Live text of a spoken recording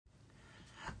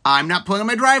I'm not pulling in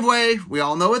my driveway. We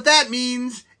all know what that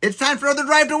means. It's time for another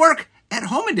Drive to Work at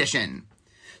Home edition.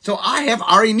 So I have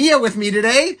Ari Nia with me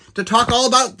today to talk all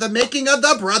about the making of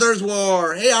the Brothers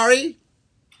War. Hey, Ari.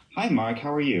 Hi, Mark.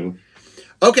 How are you?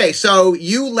 Okay, so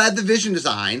you led the vision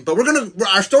design, but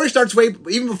our story starts way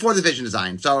even before the vision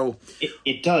design. So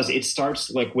it does. It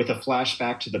starts like with a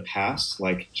flashback to the past,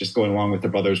 like just going along with the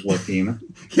Brothers War theme.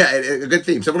 Yeah, a good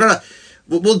theme. So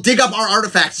we'll dig up our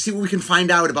artifacts to see what we can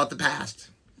find out about the past.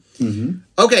 Mm-hmm.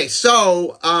 Okay,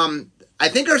 so I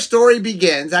think our story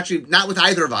begins, actually not with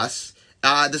either of us.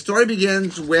 The story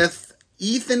begins with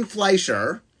Ethan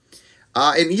Fleischer.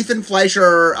 And Ethan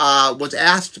Fleischer was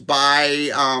asked by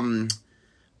one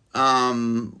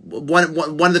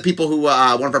of the people who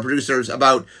one of our producers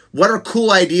about what are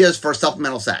cool ideas for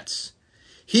supplemental sets.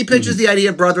 He pitches the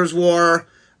idea of Brothers War.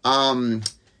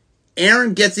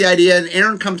 Aaron gets the idea, and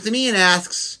Aaron comes to me and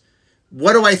asks,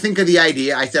 what do I think of the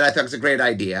idea? I said I thought it was a great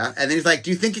idea. And then he's like,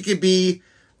 do you think it could be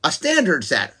a standard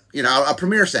set? You know, a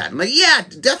premiere set? I'm like, yeah,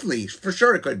 definitely. For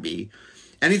sure it could be.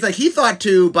 And he's like, he thought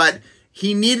too, but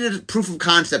he needed proof of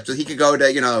concept so he could go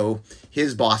to, you know,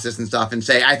 his bosses and stuff and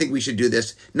say, I think we should do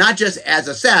this, not just as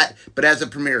a set, but as a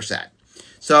premiere set.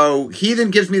 So he then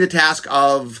gives me the task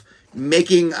of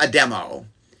making a demo.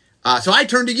 So I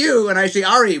turn to you and I say,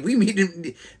 Ari, we need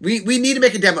to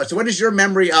make a demo. So what is your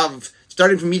memory of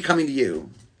starting from me coming to you?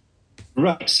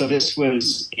 Right. So this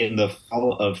was in the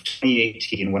fall of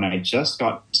 2018 when I just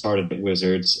got started at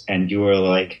Wizards, and you were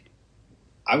like,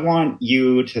 I want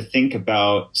you to think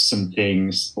about some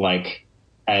things like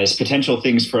as potential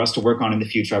things for us to work on in the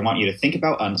future. I want you to think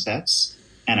about unsets,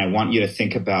 and I want you to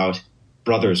think about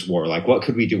Brothers War. Like, what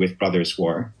could we do with Brothers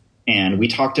War? And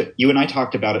you and I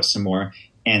talked about it some more.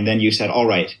 And then you said, all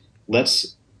right,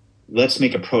 let's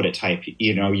make a prototype.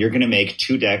 You know, you're going to make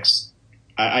 2 decks.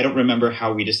 I don't remember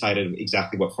how we decided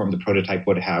exactly what form the prototype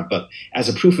would have, but as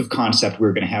a proof of concept, we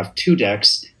were going to have 2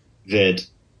 decks that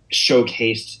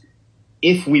showcased,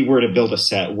 if we were to build a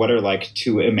set, what are like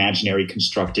 2 imaginary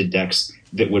constructed decks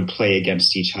that would play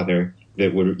against each other,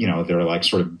 that would, you know, they're like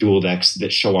sort of dual decks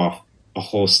that show off a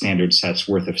whole standard set's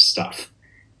worth of stuff,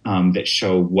 that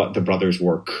show what the Brothers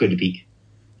War could be.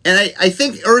 And I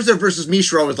think Urza versus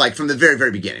Mishra was like from the very,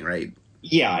 very beginning, right?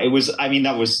 Yeah, it was. I mean,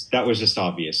 that was just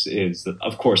obvious. Is that,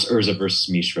 of course, Urza versus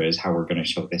Mishra is how we're going to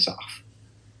show this off.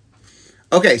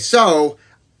 Okay, so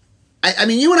I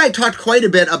mean, you and I talked quite a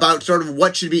bit about sort of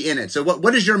what should be in it. So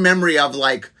what is your memory of,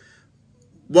 like,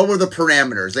 what were the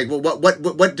parameters? Like,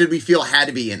 what did we feel had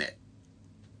to be in it?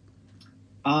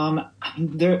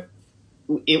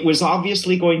 It was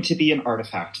obviously going to be an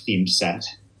artifact themed set.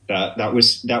 That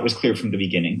was clear from the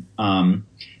beginning.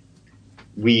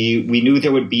 We knew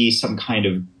there would be some kind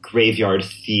of graveyard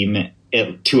theme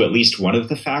to at least one of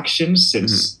the factions,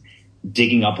 since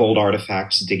digging up old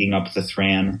artifacts, digging up the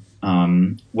Thran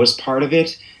was part of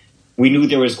it. We knew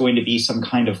there was going to be some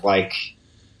kind of like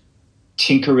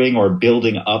tinkering or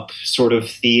building up sort of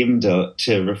theme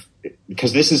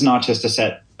because this is not just a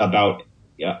set about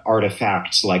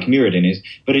artifacts like Mirrodin is,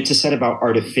 but it's a set about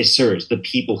artificers, the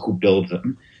people who build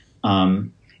them.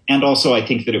 And also I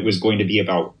think that it was going to be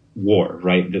about war,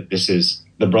 right? That this is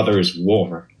the Brothers'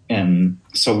 War. And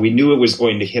so we knew it was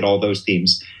going to hit all those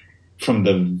themes from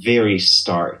the very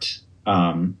start.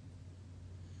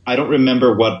 I don't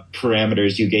remember what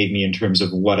parameters you gave me in terms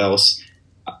of what else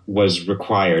was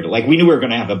required. Like, we knew we were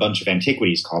going to have a bunch of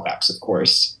antiquities callbacks, of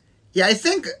course. Yeah, I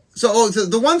think so. So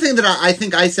the one thing that I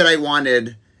think I said I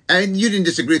wanted, and you didn't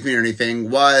disagree with me or anything,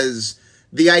 was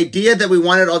the idea that we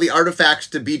wanted all the artifacts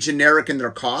to be generic in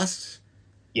their costs.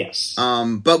 Yes.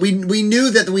 But we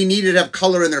knew that we needed to have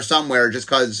color in there somewhere, just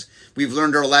because we've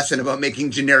learned our lesson about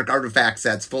making generic artifact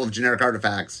sets full of generic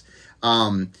artifacts.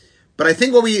 But I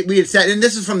think what we had said, and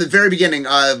this is from the very beginning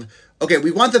of, okay, we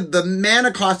want the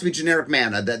mana cost to be generic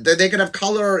mana, that they could have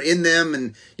color in them,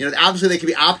 and, you know, obviously they could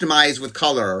be optimized with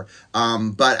color.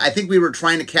 But I think we were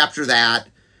trying to capture that.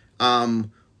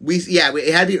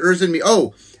 It had to be Urza and me.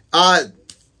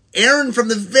 Aaron, from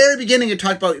the very beginning, had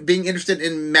talked about being interested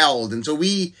in Meld. And so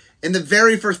in the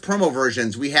very first promo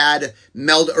versions, we had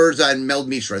Meld Urza and Meld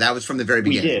Mishra. That was from the very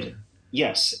beginning. We did,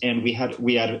 yes. And we had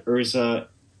Urza.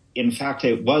 In fact,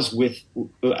 it was with,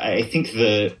 I think,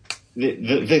 the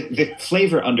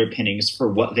flavor underpinnings for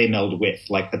what they meld with,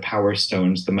 like the Power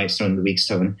Stones, the Might Stone, the Weak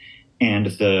Stone, and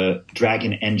the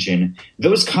Dragon Engine.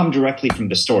 Those come directly from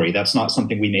the story. That's not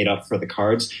something we made up for the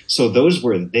cards. So those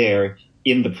were there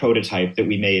in the prototype that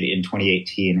we made in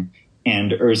 2018,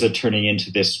 and Urza turning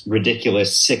into this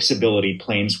ridiculous 6-ability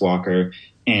planeswalker,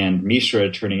 and Mishra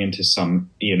turning into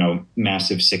some,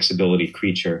 massive 6-ability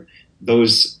creature.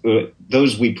 Those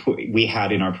we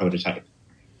had in our prototype.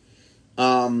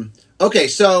 Okay,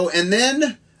 so, and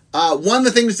then one of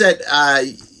the things that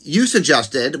you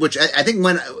suggested, which I think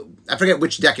I forget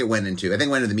which deck it went into. I think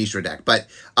it went into the Mishra deck, but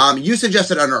you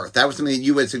suggested Unearth. That was something that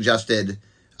you had suggested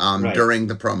Right. during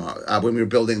the promo, when we were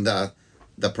building the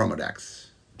promo decks.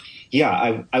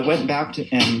 Yeah, I went back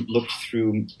and looked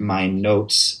through my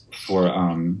notes for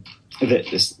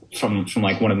from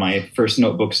like one of my first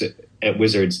notebooks at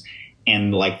Wizards,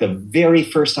 and like the very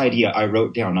first idea I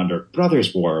wrote down under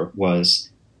Brothers War was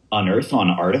Unearth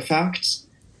on artifacts,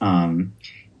 and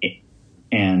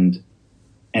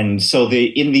so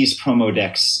in these promo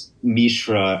decks,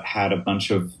 Mishra had a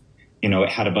bunch of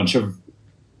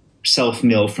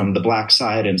self-mill from the black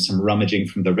side and some rummaging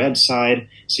from the red side,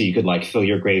 so you could like fill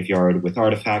your graveyard with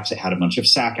artifacts. It had a bunch of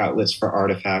sack outlets for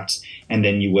artifacts, and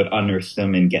then you would unearth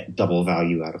them and get double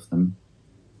value out of them.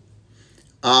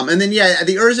 And then,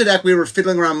 the Urza deck, we were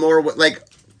fiddling around more with, like,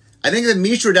 I think the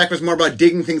Mishra deck was more about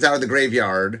digging things out of the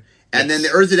graveyard, and then the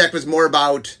Urza deck was more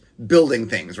about building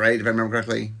things, right, if I remember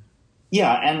correctly?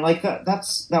 Yeah, and like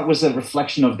that was a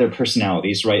reflection of their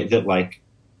personalities, right?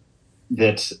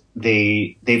 That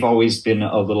they've always been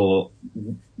a little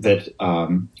that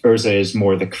Urza is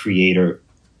more the creator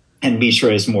and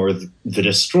Mishra is more the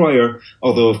destroyer.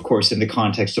 Although, of course, in the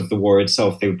context of the war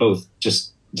itself, they both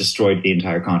just destroyed the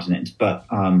entire continent. But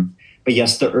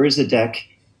yes, the Urza deck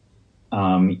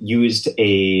used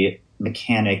a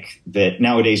mechanic that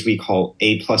nowadays we call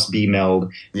A plus B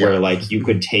meld, where like you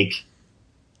could take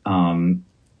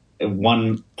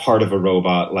one part of a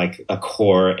robot, like a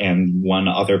core, and one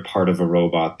other part of a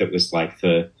robot that was like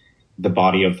the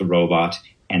body of the robot,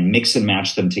 and mix and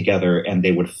match them together, and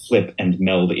they would flip and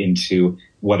meld into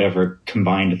whatever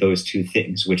combined those two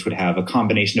things, which would have a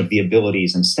combination of the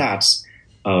abilities and stats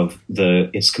of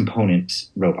its component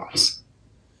robots.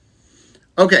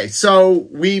 Okay, so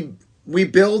we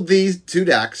build these two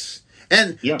decks.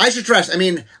 And I should stress, I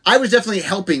mean, I was definitely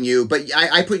helping you, but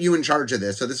I put you in charge of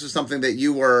this. So this was something that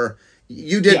you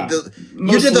did. Yeah.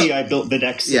 Mostly I built the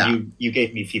decks and you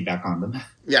gave me feedback on them.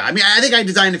 Yeah, I mean, I think I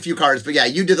designed a few cards, but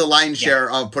you did the lion's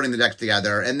share of putting the decks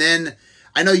together. And then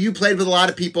I know you played with a lot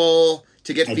of people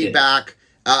to get feedback.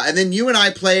 And then you and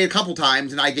I played a couple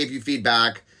times and I gave you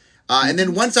feedback. And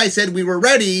then once I said we were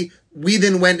ready, we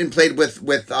then went and played with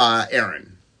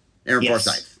Aaron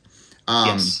Forsyth.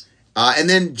 Yes. And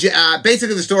then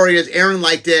basically the story is Aaron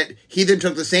liked it. He then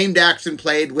took the same decks and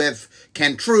played with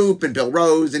Ken Troop and Bill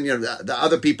Rose and the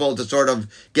other people to sort of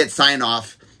get sign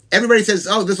off. Everybody says,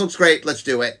 "Oh, this looks great. Let's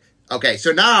do it." Okay,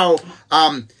 so now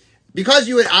because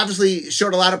you had obviously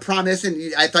showed a lot of promise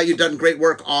and I thought you'd done great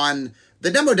work on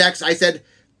the demo decks, I said,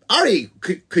 "Ari,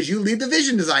 could you lead the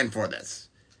vision design for this?"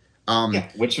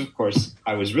 Which of course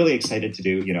I was really excited to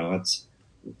do. It's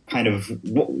kind of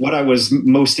what I was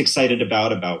most excited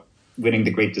about winning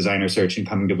the Great Designer Search and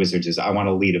coming to Wizards is I want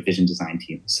to lead a vision design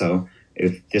team. So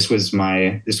if this was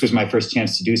my first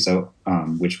chance to do so,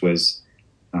 which was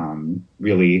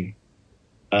really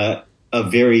a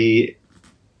very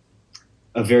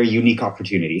unique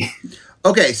opportunity.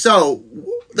 Okay, so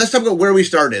let's talk about where we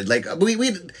started. Like we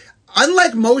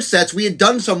unlike most sets, we had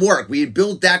done some work. We had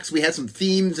built decks. We had some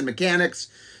themes and mechanics.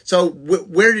 So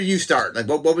where did you start? Like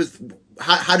what was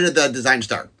how did the design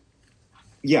start?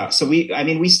 Yeah, so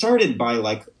we started by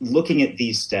like looking at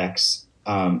these decks.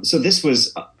 So this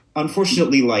was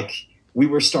unfortunately like we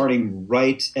were starting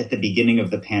right at the beginning of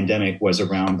the pandemic, was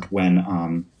around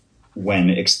when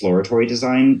exploratory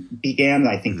design began.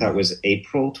 I think that was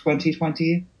April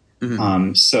 2020.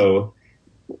 Mm-hmm. So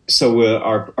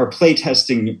our play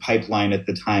testing pipeline at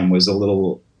the time was a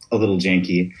little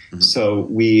janky. Mm-hmm. So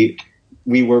we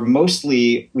were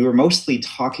mostly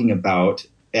talking about.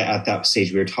 At that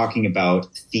stage, we were talking about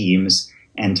themes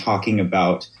and talking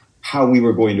about how we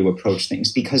were going to approach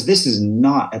things, because this is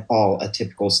not at all a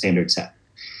typical standard set.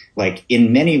 Like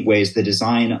in many ways, the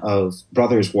design of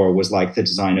Brothers War was like the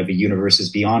design of a Universes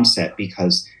Beyond set,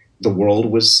 because the world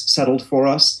was settled for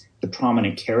us, the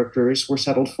prominent characters were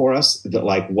settled for us, that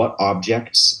like what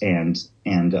objects and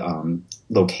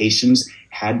locations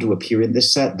had to appear in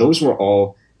this set. Those were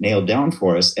all nailed down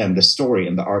for us, and the story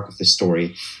and the arc of the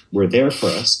story were there for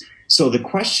us. So the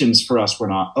questions for us were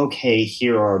not, okay,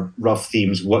 here are rough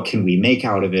themes, what can we make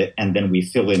out of it? And then we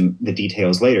fill in the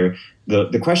details later.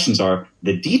 The questions are,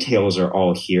 the details are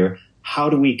all here.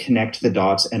 How do we connect the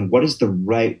dots? And what is the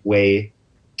right way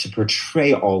to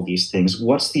portray all these things?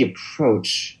 What's the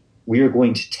approach we are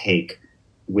going to take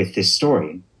with this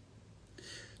story?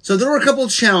 So there were a couple of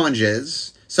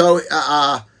challenges. So,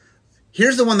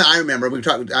 here's the one that I remember. You can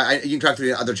talk through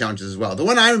the other challenges as well. The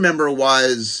one I remember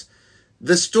was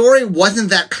the story wasn't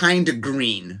that kind of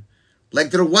green.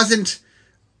 Like there wasn't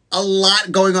a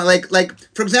lot going on. Like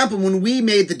for example, when we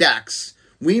made the decks,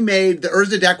 we made the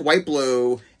Urza deck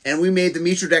white-blue, and we made the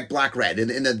Mishra deck black-red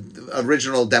in the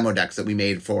original demo decks that we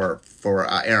made for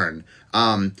Aaron.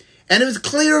 And it was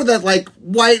clear that, like,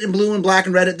 white and blue and black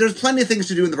and red, there's plenty of things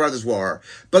to do in the Brothers' War.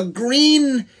 But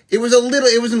green, it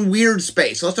was in weird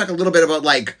space. So let's talk a little bit about,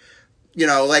 like, you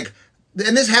know, like,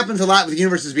 and this happens a lot with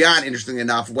Universes Beyond, interestingly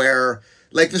enough, where,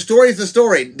 like, the story is the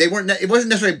story. It wasn't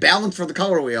necessarily balanced for the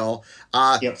color wheel.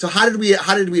 Yep. So how did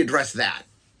we address that?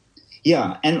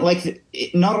 Yeah, and like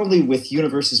not only with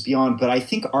Universes Beyond, but I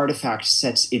think artifact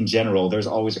sets in general, there's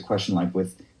always a question like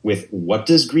with what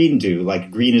does green do?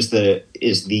 Like green is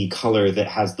the color that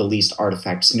has the least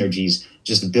artifact synergies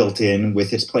just built in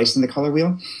with its place in the color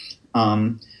wheel.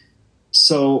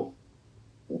 So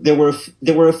there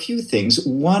were a few things.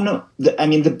 One,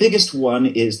 the biggest one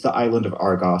is the island of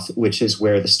Argoth, which is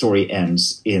where the story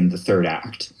ends in the third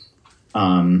act.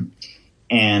 And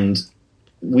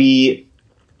we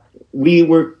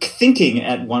were thinking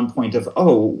at one point of,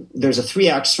 there's a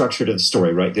 3-act structure to the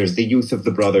story, right? There's the youth of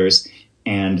the brothers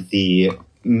and the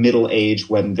middle age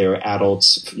when they're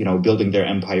adults, you know, building their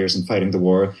empires and fighting the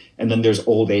war. And then there's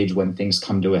old age when things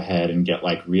come to a head and get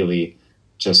like really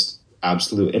just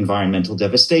absolute environmental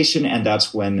devastation. And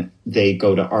that's when they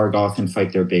go to Argoth and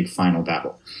fight their big final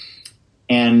battle.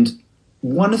 And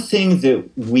one thing that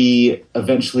we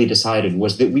eventually decided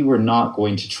was that we were not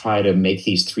going to try to make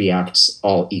these 3 acts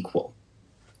all equal,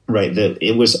 right? That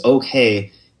it was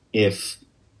okay if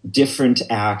different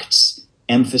acts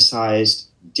emphasized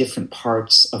different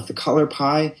parts of the color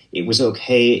pie. It was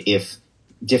okay if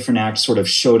different acts sort of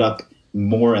showed up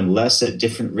more and less at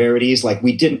different rarities. Like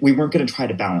we weren't going to try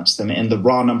to balance them, and the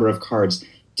raw number of cards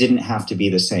didn't have to be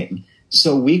the same.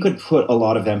 So we could put a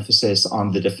lot of emphasis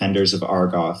on the defenders of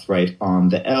Argoth, right? On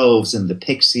the elves and the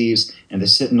pixies and the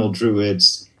Sentinel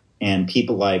druids and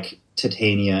people like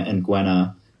Titania and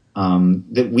Gwenna,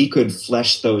 that we could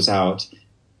flesh those out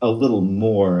a little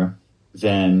more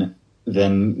than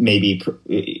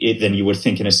you would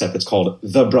think in a set that's called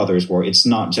The Brothers' War. It's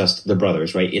not just the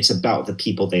brothers, right? It's about the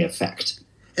people they affect.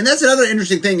 And that's another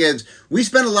interesting thing is we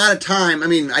spent a lot of time. I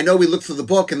mean, I know we looked through the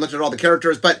book and looked at all the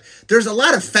characters, but there's a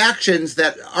lot of factions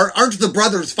that aren't the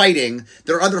brothers fighting.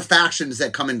 There are other factions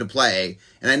that come into play.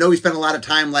 And I know we spent a lot of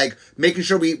time like making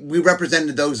sure we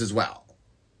represented those as well.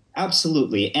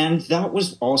 Absolutely. And that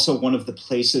was also one of the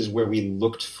places where we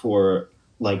looked for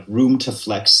like room to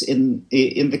flex in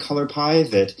the color pie,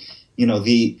 that, you know,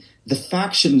 the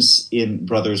factions in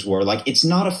Brothers' War, like, it's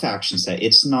not a faction set.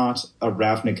 It's not a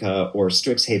Ravnica or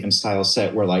Strixhaven style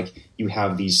set where, like, you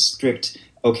have these strict,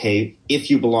 okay,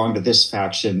 if you belong to this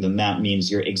faction, then that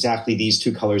means you're exactly these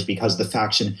 2 colors because the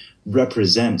faction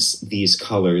represents these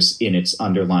colors in its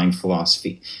underlying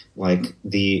philosophy. Like,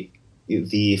 the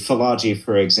Philagi,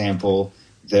 for example,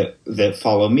 that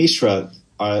follow Mishra,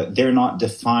 they're not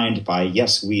defined by,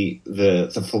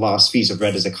 the philosophies of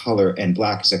red as a color and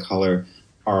black as a color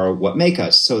are what make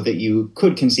us, so that you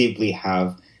could conceivably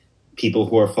have people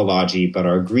who are Philagi but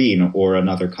are green or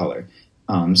another color.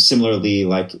 Similarly,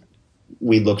 like,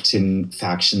 we looked in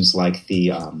factions like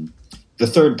the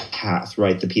Third Path,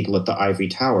 right? The people at the Ivory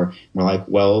Tower. We're like,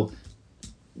 well,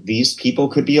 these people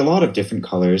could be a lot of different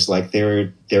colors. Like,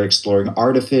 they're exploring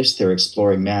artifice, they're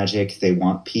exploring magic, they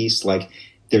want peace. Like,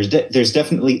 there's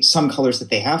definitely some colors that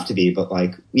they have to be, but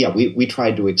like, yeah, we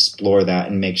tried to explore that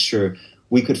and make sure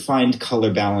we could find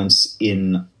color balance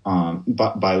in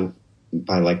by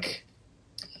like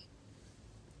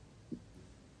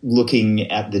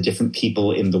looking at the different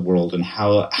people in the world and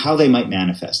how they might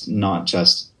manifest, not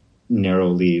just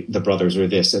narrowly the brothers are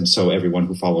this, and so everyone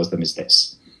who follows them is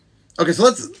this. Okay, so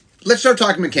let's start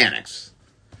talking mechanics.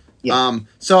 Yeah.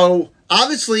 So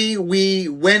obviously we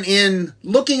went in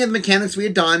looking at the mechanics we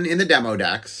had done in the demo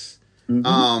decks.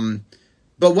 Mm-hmm.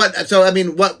 But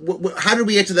how did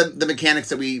we get to the mechanics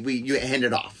that you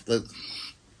handed off?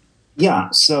 Yeah.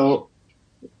 So,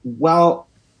 well,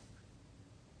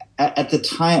 at the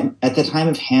time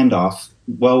of handoff,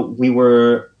 well, we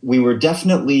were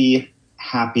definitely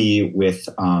happy with,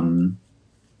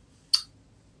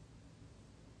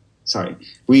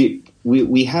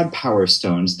 we had Power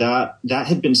Stones that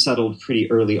had been settled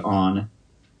pretty early on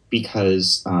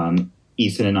because,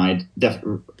 Ethan and I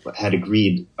had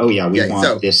agreed,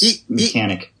 want this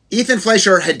mechanic. Ethan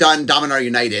Fleischer had done Dominar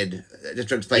United.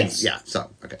 Yes. Yeah, so,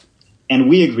 okay. And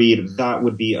we agreed that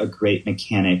would be a great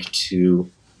mechanic to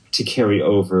carry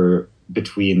over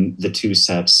between the 2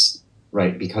 sets,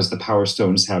 right? Because the Power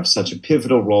Stones have such a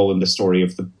pivotal role in the story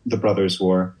of the Brothers'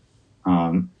 War.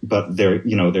 But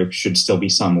there should still be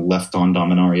some left on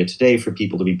Dominaria today for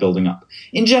people to be building up.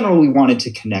 In general, we wanted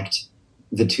to connect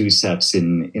the two sets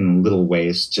in little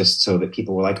ways, just so that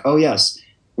people were like, oh yes,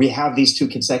 we have these two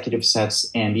consecutive sets,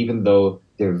 and even though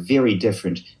they're very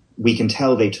different, we can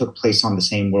tell they took place on the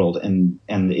same world, and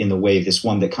in the way this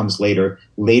one that comes later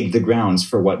laid the grounds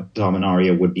for what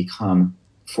Dominaria would become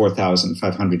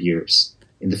 4,500 years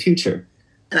in the future.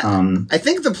 I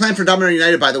think the plan for Dominaria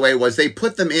United, by the way, was they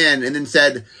put them in and then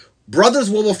said, Brothers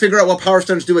will figure out what Power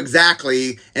Stones do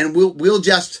exactly, and we'll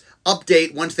just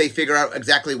update once they figure out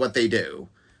exactly what they do.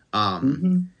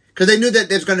 Because they knew that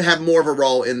there's going to have more of a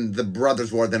role in the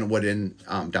Brothers War than it would in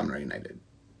Dominaria United.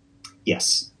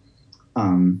 Yes.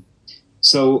 I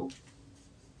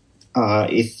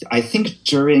think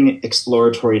during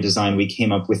exploratory design, we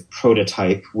came up with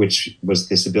Prototype, which was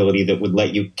this ability that would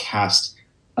let you cast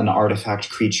an artifact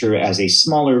creature as a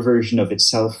smaller version of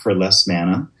itself for less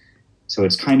mana. So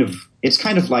it's kind of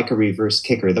like a reverse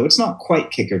Kicker, though it's not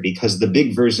quite Kicker because the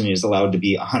big version is allowed to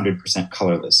be 100%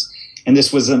 colorless. And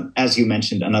this was, as you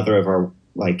mentioned, another of our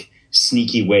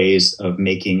sneaky ways of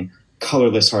making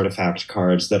colorless artifact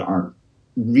cards that aren't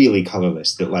really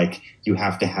colorless, that you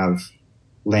have to have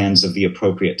lands of the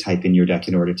appropriate type in your deck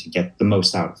in order to get the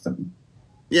most out of them.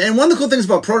 Yeah, and one of the cool things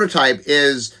about Prototype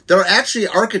is there are actually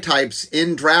archetypes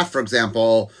in Draft, for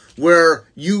example, where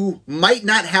you might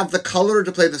not have the color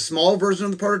to play the small version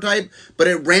of the Prototype, but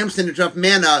it ramps into enough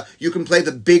mana, you can play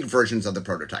the big versions of the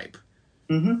Prototype.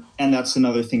 Mm-hmm. And that's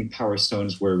another thing Power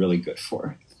Stones were really good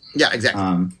for. Yeah,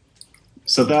 exactly.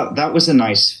 So that was a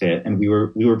nice fit, and we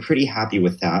were pretty happy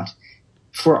with that.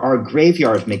 For our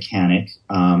graveyard mechanic,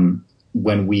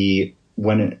 when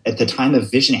at the time of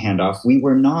Vision Handoff, we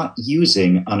were not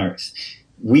using Unearth.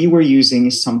 We were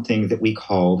using something that we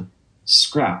called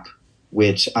Scrap,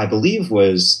 which I believe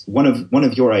was one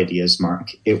of your ideas,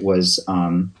 Mark. It was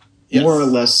Yes. more or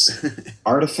less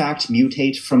artifact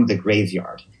mutate from the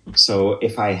graveyard. So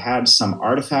if I had some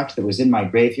artifact that was in my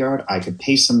graveyard, I could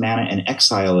pay some mana and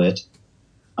exile it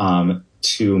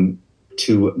to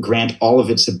grant all of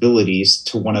its abilities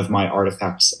to one of my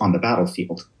artifacts on the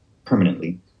battlefield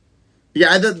permanently.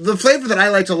 Yeah, the flavor that I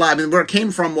liked a lot, where it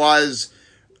came from was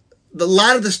a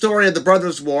lot of the story of the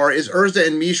Brothers' War is Urza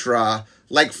and Mishra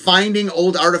finding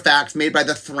old artifacts made by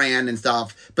the Thran and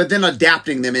stuff, but then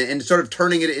adapting them and sort of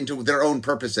turning it into their own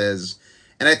purposes.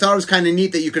 And I thought it was kind of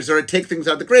neat that you could sort of take things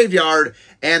out of the graveyard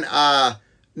and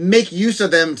make use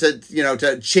of them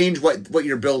to change what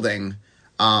you're building.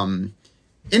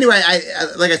 Anyway,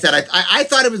 I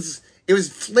thought it was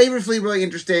flavorfully really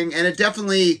interesting, and it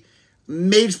definitely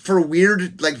made for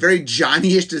weird, very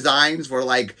Johnny-ish designs where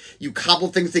you cobble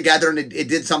things together and it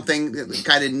did something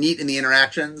kind of neat in the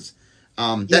interactions.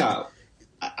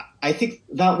 I think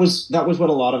that was what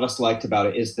a lot of us liked about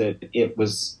it, is that it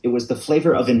was the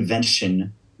flavor of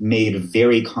invention made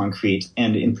very concrete,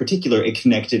 and in particular, it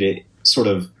connected it sort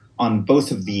of on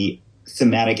both of the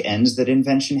thematic ends that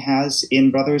invention has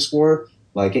in Brothers' War.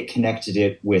 It connected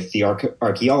it with the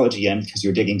archaeology end because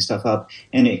you're digging stuff up,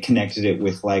 and it connected it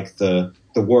with the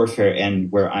warfare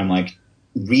end where I'm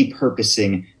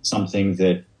repurposing something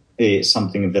that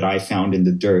I found in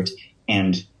the dirt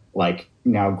and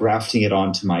now grafting it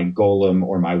onto my golem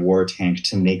or my war tank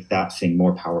to make that thing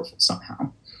more powerful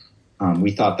somehow.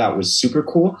 We thought that was super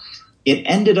cool. It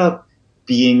ended up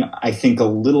being, I think, a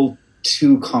little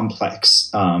too complex,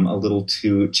 a little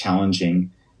too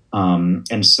challenging.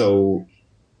 And so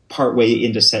partway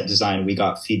into set design, we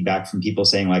got feedback from people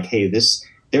saying hey,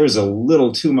 there is a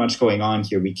little too much going on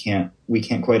here. We can't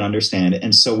quite understand it.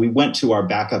 And so we went to our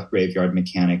backup graveyard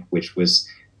mechanic, which was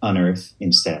Unearth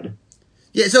instead.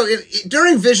 Yeah, so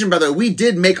during Vision, by the way, we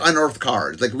did make Unearth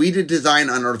cards. We did design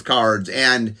Unearth cards,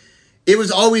 and it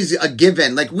was always a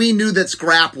given. We knew that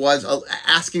Scrap was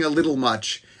asking a little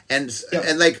much, and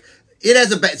it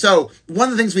has so one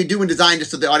of the things we do in design,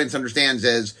 just so the audience understands,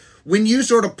 is when you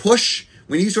sort of push,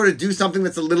 when you sort of do something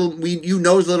that's is a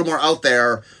little more out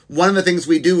there, one of the things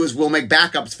we do is we'll make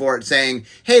backups for it saying,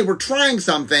 hey, we're trying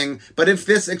something, but if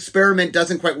this experiment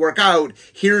doesn't quite work out,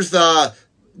 here's the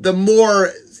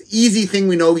more easy thing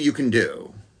we know you can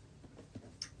do.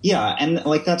 Yeah, and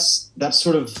that's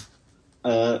sort of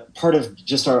part of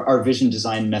just our vision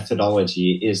design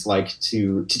methodology is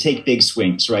to take big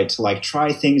swings, right? To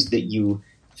try things that you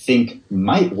think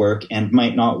might work and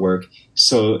might not work,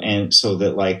 so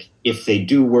that if they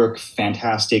do work,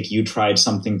 fantastic, you tried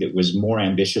something that was more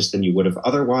ambitious than you would have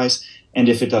otherwise, and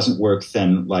if it doesn't work,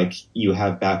 then you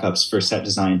have backups for set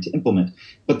design to implement.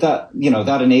 But that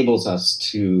that enables us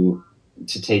to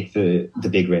take the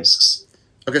big risks.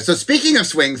 Okay, so speaking of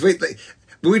swings,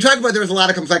 But we talked about there was a lot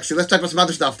of complexity. Let's talk about some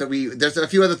other stuff there's a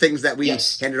few other things that we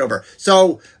Yes. handed over.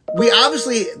 So we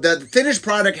obviously, the finished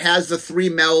product has the 3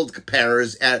 meld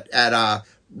pairs at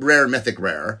Rare Mythic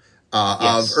Rare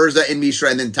of Urza and Mishra,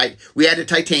 and then we added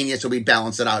Titania, so we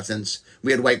balanced it out since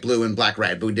we had white, blue, and black,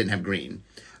 red, but we didn't have green.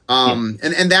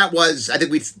 And that was, I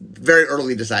think we very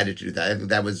early decided to do that. I think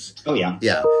that was... Oh, yeah.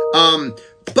 Yeah.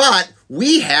 But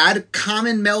we had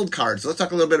common meld cards. So let's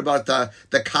talk a little bit about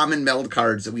the common meld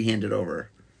cards that we handed over.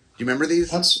 Do you remember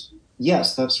these?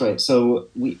 Yes, that's right. So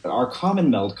our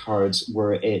common meld cards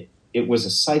were it was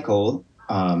a cycle,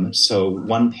 so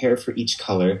 1 pair for each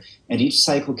color, and each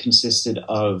cycle consisted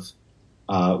of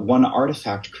 1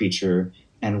 artifact creature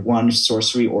and 1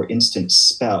 sorcery or instant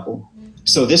spell.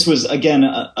 So this was again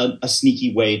a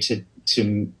sneaky way to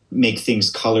make things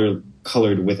colored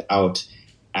without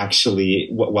actually,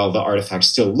 while the artifact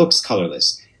still looks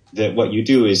colorless. That what you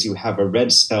do is you have a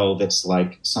red spell that's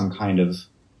like some kind of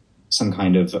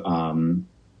flamethrower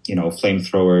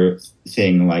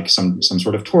thing, like some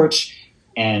sort of torch,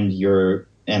 and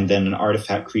then an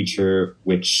artifact creature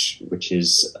which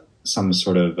is some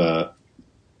sort of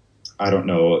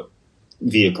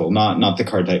vehicle, not the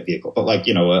card type vehicle, but like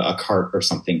a cart or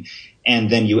something, and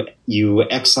then you would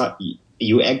exile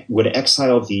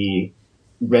the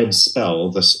red spell,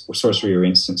 the sorcery or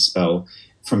instant spell,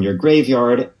 from your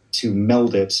graveyard to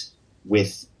meld it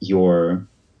with your...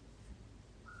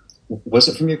 Was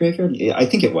it from your graveyard? I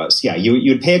think it was. Yeah,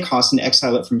 you'd pay a cost and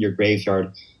exile it from your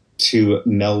graveyard to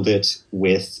meld it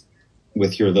with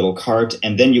your little cart,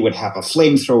 and then you would have a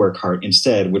flamethrower cart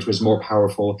instead, which was more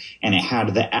powerful, and it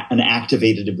had an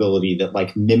activated ability that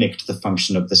like mimicked the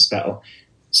function of the spell.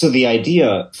 So the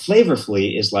idea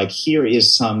flavorfully is like, here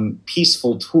is some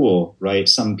peaceful tool, right?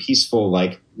 Some peaceful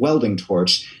like welding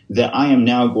torch that I am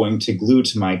now going to glue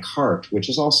to my cart, which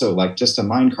is also like just a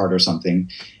minecart or something.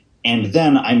 And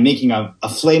then I'm making a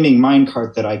flaming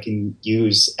minecart that I can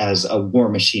use as a war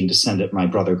machine to send at my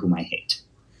brother whom I hate.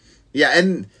 Yeah,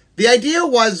 and the idea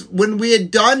was when we had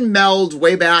done meld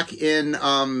way back in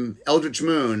Eldritch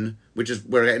Moon, which is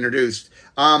where I got introduced,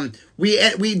 we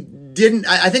didn't.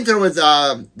 I think there was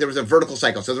a vertical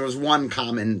cycle, so there was 1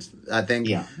 common thing.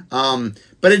 Yeah.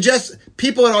 But it just,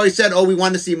 people had always said, "Oh, we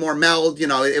want to see more meld."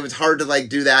 It was hard to like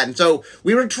do that, and so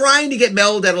we were trying to get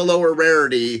meld at a lower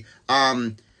rarity.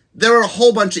 There were a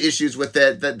whole bunch of issues with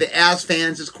it. The As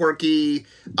Fans is quirky.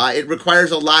 It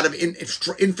requires a lot of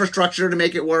infrastructure to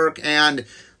make it work. And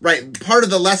part of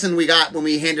the lesson we got when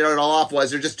we handed it all off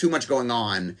was there's just too much going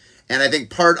on. And I think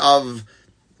part of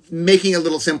making it a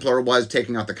little simpler was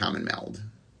taking out the common meld.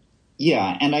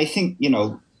 Yeah, and I think,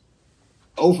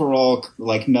 overall,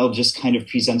 like, meld just kind of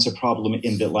presents a problem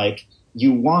in that, like,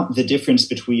 you want the difference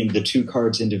between the 2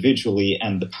 cards individually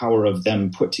and the power of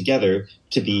them put together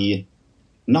to be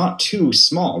not too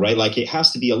small, right? Like, it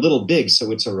has to be a little big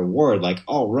so it's a reward. Like,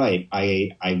 all right,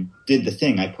 I did the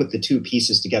thing. I put the 2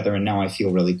 pieces together and now I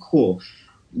feel really cool.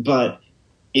 But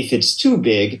if it's too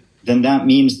big, then that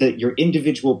means that your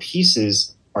individual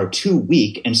pieces are too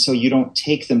weak, and so you don't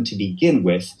take them to begin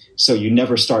with, so you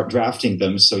never start drafting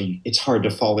them, so it's hard to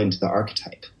fall into the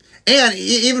archetype. And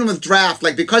even with draft,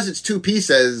 like, because it's 2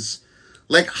 pieces,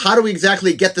 like, how do we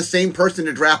exactly get the same person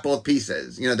to draft both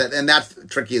pieces? And that's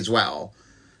tricky as well.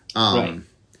 Right.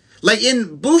 Like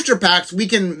in booster packs, we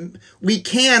have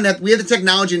the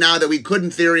technology now that we could,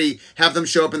 in theory, have them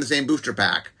show up in the same booster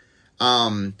pack.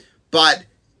 But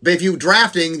if you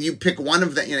drafting, you pick one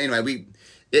of them.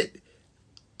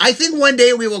 I think one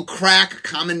day we will crack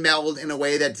common meld in a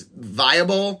way that's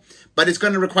viable, but it's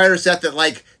going to require a set that,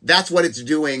 like, that's what it's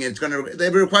doing. It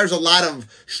requires a lot of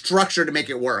structure to make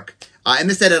it work. And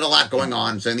this set had a lot going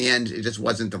on, so in the end, it just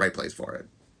wasn't the right place for it.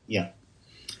 Yeah.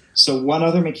 So one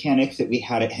other mechanic that we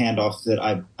had at handoff that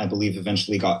I believe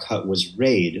eventually got cut was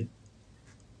Raid.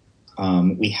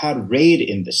 We had Raid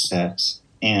in the set,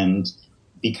 and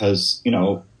because,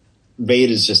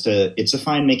 Raid is it's a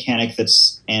fine mechanic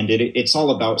it's all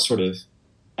about sort of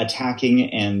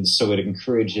attacking, and so it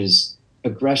encourages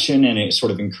aggression, and it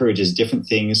sort of encourages different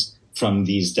things from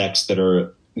these decks that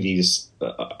are these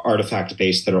artifact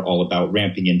based that are all about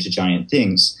ramping into giant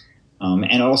things.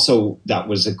 And also that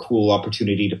was a cool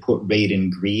opportunity to put Raid in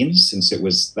green, since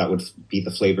that would be the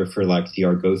flavor for like the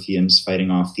Argothians fighting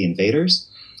off the invaders.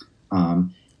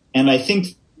 And I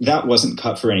think that wasn't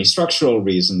cut for any structural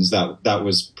reasons. That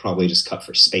was probably just cut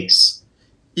for space.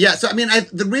 Yeah, so I mean,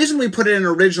 the reason we put it in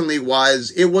originally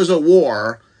was it was a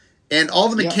war, and all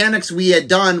the mechanics we had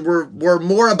done were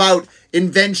more about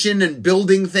invention and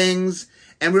building things.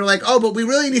 And we were like, oh, but we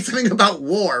really need something about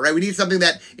war, right? We need something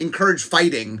that encouraged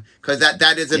fighting, because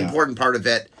that is an important part of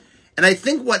it. And I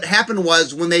think what happened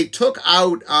was when they took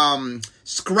out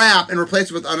Scrap and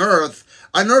replaced it with Unearth,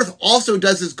 Unearth also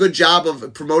does this good job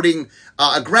of promoting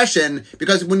aggression,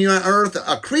 because when you unearth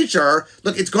a creature,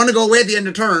 look, it's going to go away at the end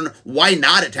of turn. Why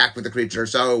not attack with the creature?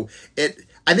 So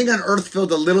I think Unearth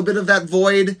filled a little bit of that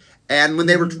void. And when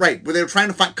they were when they were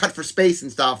trying to cut for space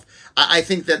and stuff, I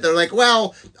think that they're like,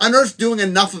 well, Unearth's doing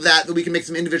enough of that we can make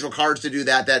some individual cards to do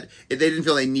that they didn't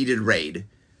feel they needed Raid.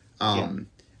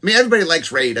 I mean, everybody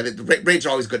likes Raid. I mean, Raids are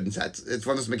always good in sets. It's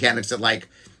one of those mechanics that, like,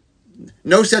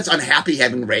 no set's unhappy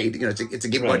having Raid. You know, it's a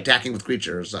game about attacking with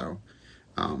creatures. So,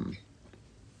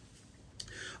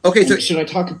 okay. So should I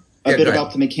talk a bit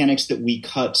about the mechanics that we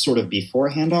cut sort of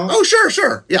before handoff? Oh,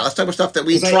 sure. Yeah, let's talk about stuff that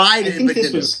we tried. I think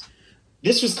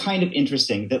this was kind of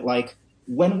interesting that, like,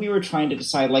 when we were trying to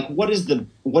decide, like, what is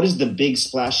the big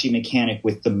splashy mechanic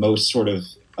with the most sort of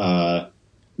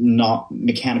not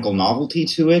mechanical novelty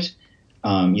to it?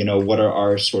 You know, what are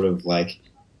our sort of, like,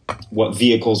 what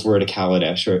vehicles were to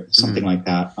Kaladesh or something like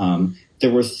that?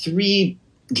 There were three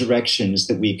directions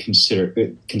that we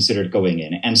considered going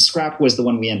in, and Scrap was the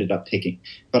one we ended up picking.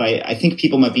 But I think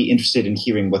people might be interested in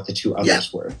hearing what the two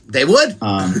others were. They would.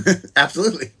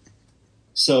 Absolutely.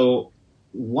 So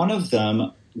one of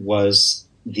them was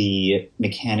the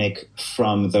mechanic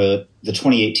from the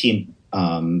 2018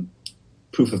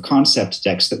 proof of concept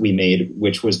decks that we made,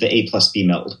 which was the A plus B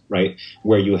meld, right?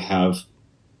 Where you have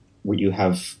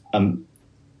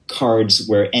cards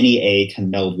where any A can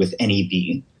meld with any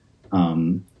B.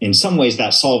 In some ways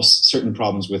that solves certain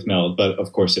problems with meld, but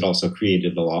of course it also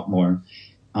created a lot more.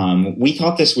 We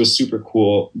thought this was super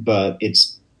cool, but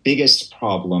its biggest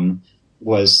problem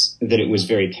was that it was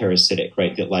very parasitic,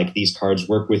 right? That, like, these cards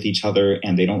work with each other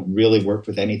and they don't really work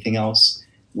with anything else,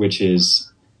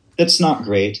 that's not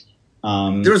great.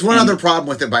 There was one other problem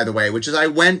with it, by the way, which is I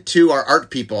went to our art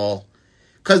people,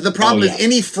 because the problem is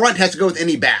any front has to go with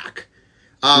any back.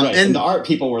 And the art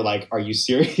people were like, are you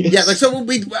serious? Yeah, like, so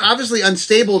we obviously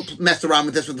Unstable messed around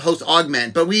with this with Host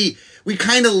Augment, but we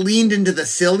kind of leaned into the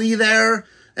silly there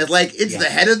as, like, it's the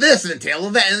head of this and the tail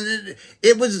of that, and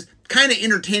it was kind of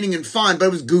entertaining and fun, but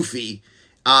it was goofy.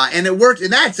 And it worked in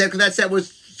that set, because that set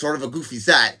was sort of a goofy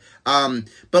set.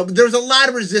 But there was a lot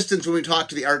of resistance when we talked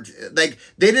to the art. Like,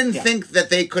 they didn't think that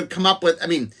they could come up with, I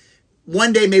mean,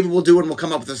 one day maybe we'll do it and we'll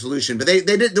come up with a solution, but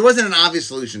there wasn't an obvious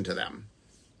solution to them.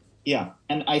 Yeah,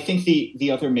 and I think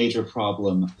the other major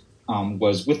problem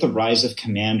was with the rise of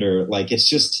Commander. Like,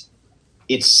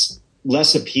 it's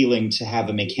less appealing to have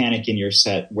a mechanic in your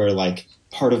set where, like,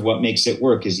 part of what makes it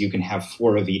work is you can have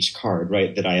 4 of each card,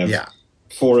 right? That I have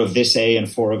 4 of this A and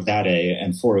 4 of that A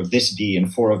and 4 of this B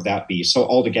and 4 of that B. So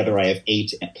altogether I have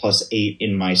 8 plus 8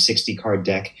 in my 60 card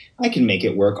deck. I can make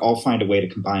it work. I'll find a way to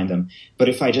combine them. But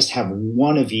if I just have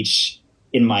 1 of each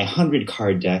in my 100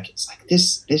 card deck, it's like,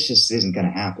 this just isn't going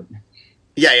to happen.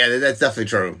 Yeah, that's definitely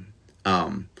true.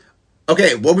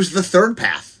 Okay, what was the third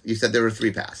path? You said there were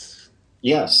 3 paths.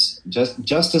 Yes,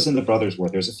 just as in the Brothers War,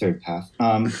 there's a third path.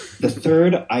 The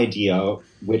third idea,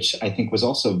 which I think was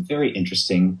also very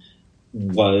interesting,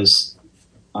 was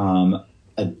an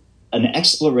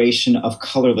exploration of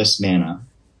colorless mana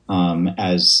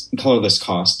as colorless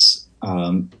costs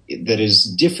that is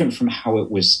different from how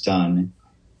it was done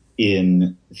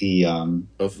in the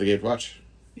Oath of the Gatewatch.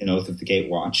 In Oath of the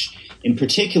Gatewatch. In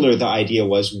particular, the idea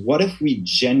was, what if we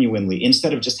genuinely,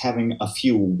 instead of just having a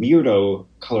few weirdo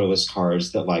colorless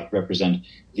cards that, like, represent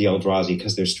the Eldrazi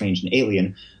because they're strange and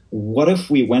alien, what if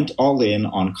we went all in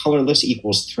on colorless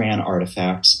equals Thran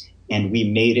artifacts and we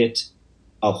made it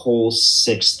a whole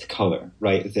 6th color,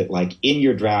 right? That, like, in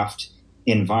your draft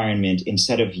environment,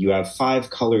 instead of, you have 5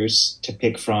 colors to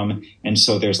pick from, and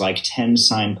so there's like 10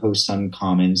 signpost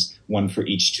uncommons, 1 for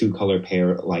each 2 color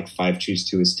pair, like 5 choose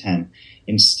 2 is 10.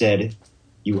 Instead,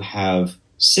 you have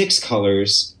 6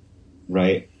 colors,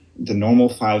 right? The normal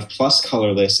 5 plus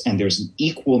colorless, and there's an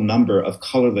equal number of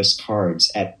colorless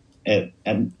cards at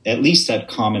least at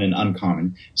common and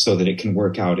uncommon, so that it can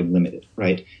work out in limited,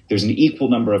 right? There's an equal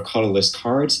number of colorless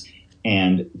cards,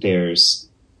 and there's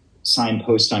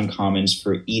signpost uncommons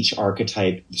for each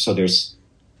archetype. So there's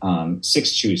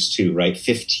 6 choose 2, right?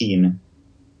 15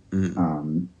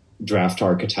 draft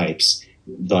archetypes,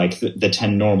 like the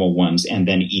 10 normal ones, and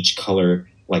then each color,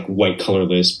 like white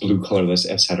colorless, blue colorless,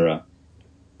 etc.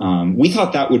 We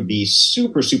thought that would be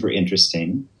super, super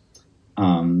interesting.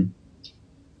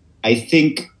 I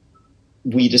think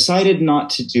we decided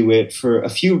not to do it for a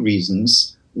few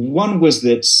reasons. One was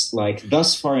that, like,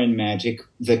 thus far in Magic,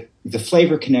 the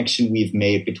flavor connection we've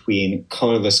made between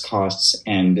colorless costs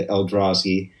and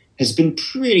Eldrazi has been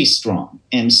pretty strong.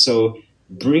 And so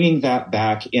bringing that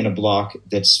back in a block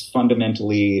that's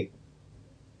fundamentally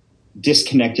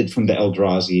disconnected from the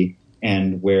Eldrazi,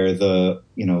 and where the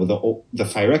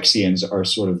Phyrexians are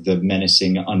sort of the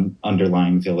menacing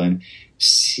underlying villain,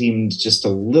 seemed just a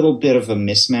little bit of a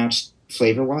mismatch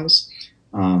flavor-wise.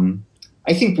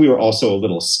 I think we were also a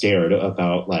little scared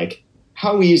about, like,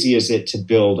 how easy is it to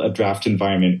build a draft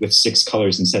environment with 6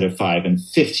 colors instead of 5 and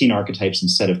 15 archetypes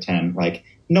instead of 10? Like,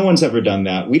 no one's ever done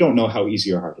that. We don't know how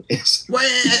easy or hard it is. Well,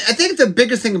 I think the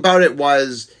biggest thing about it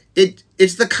was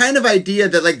it's the kind of idea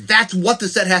that, like, that's what the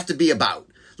set has to be about.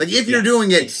 Like, if you're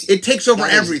doing it, it takes over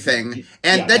everything.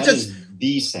 And that just is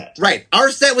the set. Right.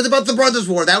 Our set was about the Brothers'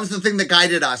 War. That was the thing that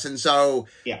guided us. And so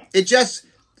it just,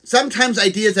 sometimes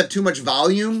ideas have too much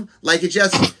volume. Like, it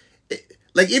just,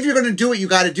 like, if you're going to do it, you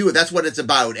got to do it. That's what it's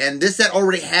about. And this set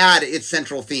already had its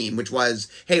central theme, which was,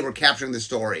 hey, we're capturing the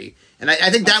story. And I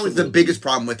think that was the biggest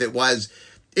problem with it, was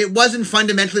it wasn't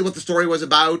fundamentally what the story was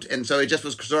about. And so it just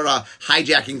was sort of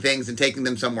hijacking things and taking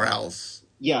them somewhere else.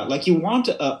 Yeah, like, you want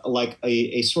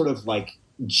a sort of, like,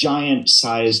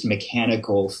 giant-sized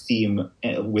mechanical theme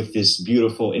with this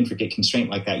beautiful, intricate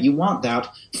constraint like that. You want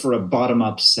that for a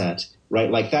bottom-up set, right?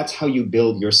 Like, that's how you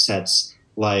build your sets,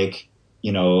 like,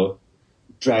 you know,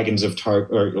 Dragons of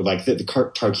or like the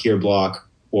Tarkir block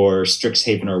or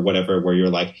Strixhaven or whatever, where you're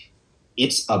like,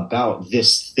 it's about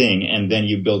this thing, and then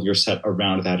you build your set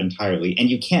around that entirely. And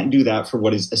you can't do that for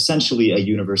what is essentially a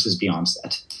Universes Beyond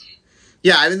set.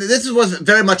 Yeah, I mean, this was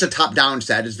very much a top-down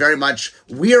set. It's very much,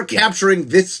 we are capturing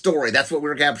this story. That's what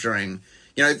we're capturing.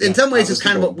 You know, in some ways, it's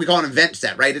kind of what we call an event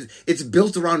set, right? It's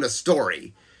built around a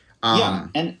story.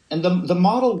 And the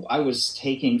model I was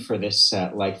taking for this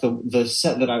set, like the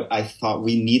set that I thought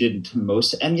we needed to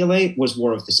most emulate, was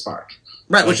War of the Spark.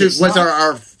 Right, like, which was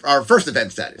our first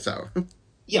event set, so...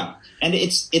 Yeah, and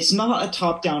it's not a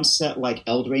top-down set like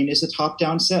Eldraine is a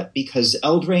top-down set, because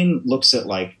Eldraine looks at,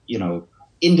 like, you know,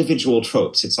 individual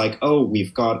tropes. It's like, oh,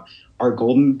 we've got our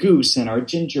golden goose and our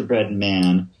gingerbread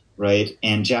man, right?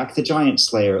 And Jack the Giant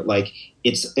Slayer. Like,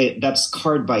 that's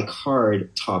card by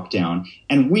card top down.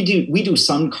 And we do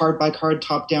some card by card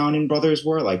top down in Brothers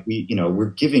War. Like, we're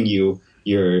giving you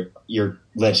your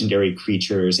legendary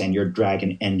creatures and your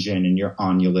dragon engine and your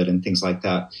Onulet and things like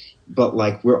that. But,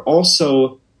 like, we're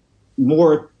also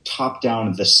more top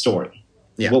down the story.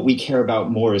 Yeah. What we care about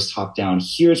more is top-down.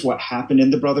 Here's what happened in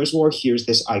the Brothers' War. Here's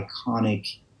this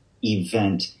iconic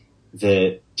event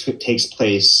that takes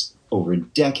place over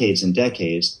decades and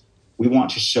decades. We want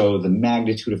to show the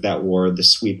magnitude of that war, the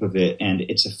sweep of it, and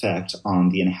its effect on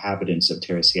the inhabitants of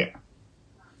Terra Sierra.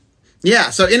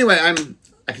 Yeah, so anyway,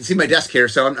 I can see my desk here,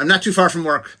 so I'm not too far from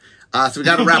work, so we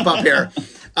got to wrap up here.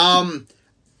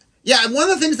 Yeah, one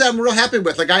of the things that I'm real happy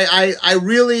with, like,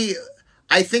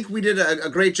 I think we did a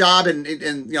great job, and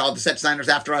you know, the set designers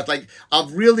after us, like,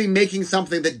 of really making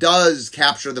something that does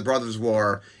capture the Brothers'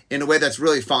 War in a way that's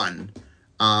really fun.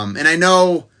 And I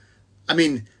know, I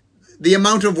mean, the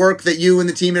amount of work that you and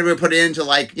the team everybody put into,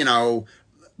 like, you know,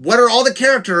 what are all the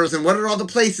characters and what are all the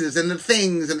places and the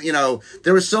things, and, you know,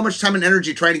 there was so much time and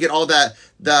energy trying to get all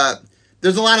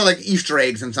there's a lot of, like, Easter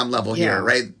eggs on some level here,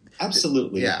 right?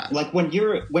 Absolutely. Yeah. Like, when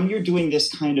you're doing this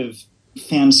kind of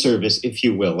fan service, if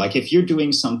you will, like, if you're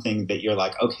doing something that you're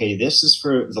like, okay, this is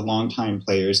for the longtime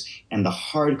players and the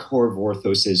hardcore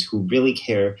Vorthoses who really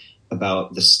care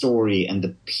about the story and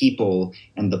the people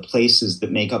and the places that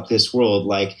make up this world,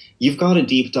 like, you've got to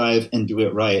deep dive and do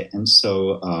it right. And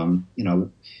so, you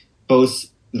know, both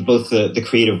the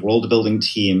creative world building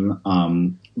team,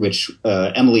 which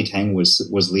Emily Tang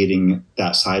was leading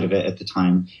that side of it at the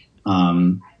time,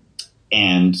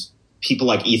 and people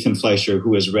like Ethan Fleischer,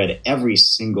 who has read every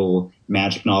single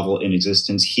Magic novel in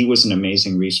existence. He was an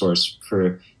amazing resource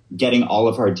for getting all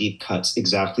of our deep cuts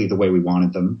exactly the way we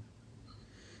wanted them.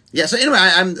 Yeah, so anyway,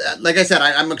 I'm like I said,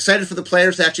 I'm excited for the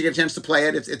players to actually get a chance to play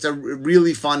it. It's a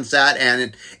really fun set,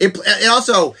 and it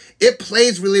also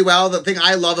plays really well. The thing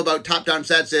I love about top-down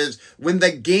sets is when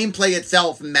the gameplay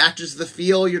itself matches the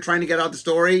feel you're trying to get out of the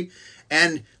story.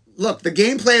 And look, the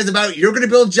gameplay is about, you're going to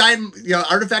build giant, you know,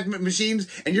 artifact machines,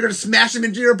 and you're going to smash them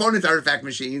into your opponent's artifact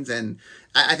machines, and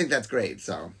I think that's great.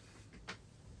 So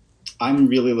I'm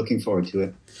really looking forward to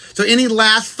it. So any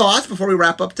last thoughts before we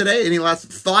wrap up today? Any last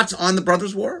thoughts on the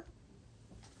Brothers' War?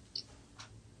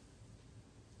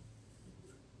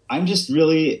 I'm just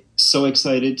really so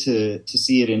excited to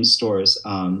see it in stores.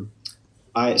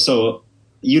 So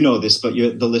you know this, but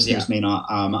the listeners may not.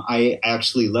 I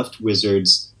actually left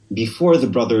Wizards before the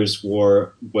Brothers'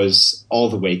 War was all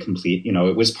the way complete. You know,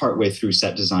 it was partway through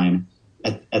set design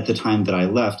at the time that I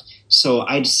left. So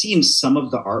I'd seen some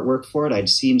of the artwork for it. I'd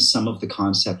seen some of the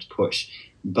concept push.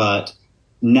 But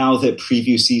now that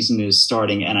preview season is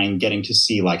starting and I'm getting to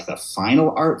see like the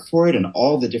final art for it and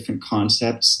all the different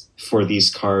concepts for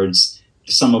these cards,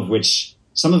 some of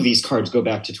these cards go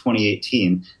back to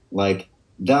 2018, like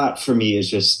that for me is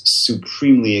just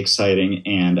supremely exciting,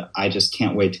 and I just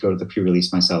can't wait to go to the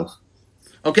pre-release myself.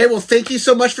 Okay, well, thank you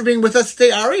so much for being with us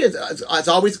today, Ari. It's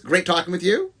always great talking with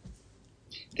you.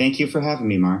 Thank you for having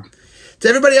me, Mark. To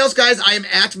everybody else, guys, I am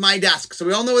at my desk. So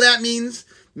we all know what that means.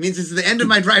 It means it's the end of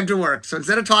my drive to work. So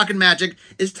instead of talking magic,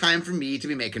 it's time for me to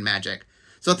be making magic.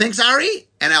 So thanks, Ari,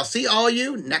 and I'll see all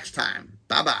you next time.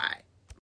 Bye-bye.